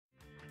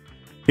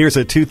Here's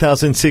a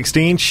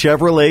 2016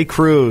 Chevrolet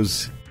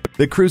Cruze.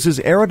 The Cruze's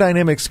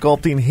aerodynamic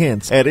sculpting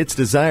hints at its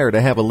desire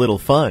to have a little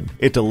fun.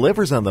 It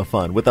delivers on the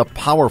fun with a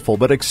powerful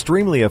but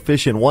extremely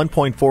efficient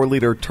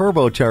 1.4-liter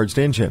turbocharged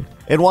engine.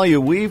 And while you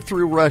weave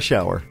through rush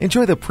hour,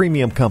 enjoy the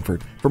premium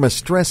comfort from a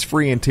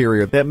stress-free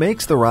interior that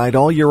makes the ride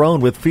all your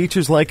own with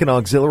features like an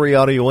auxiliary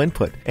audio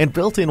input and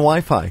built-in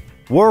Wi-Fi.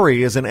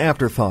 Worry is an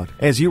afterthought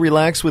as you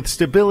relax with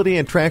stability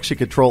and traction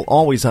control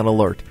always on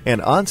alert and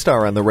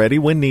OnStar on the ready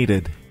when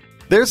needed.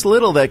 There's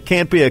little that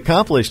can't be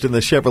accomplished in the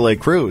Chevrolet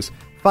Cruze.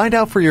 Find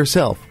out for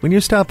yourself when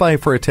you stop by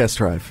for a test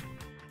drive.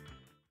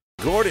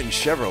 Gordon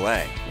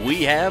Chevrolet.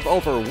 We have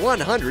over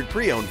 100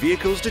 pre-owned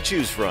vehicles to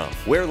choose from.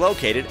 We're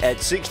located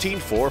at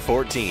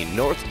 16414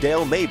 North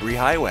Dale Mabry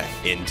Highway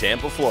in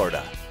Tampa,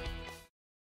 Florida.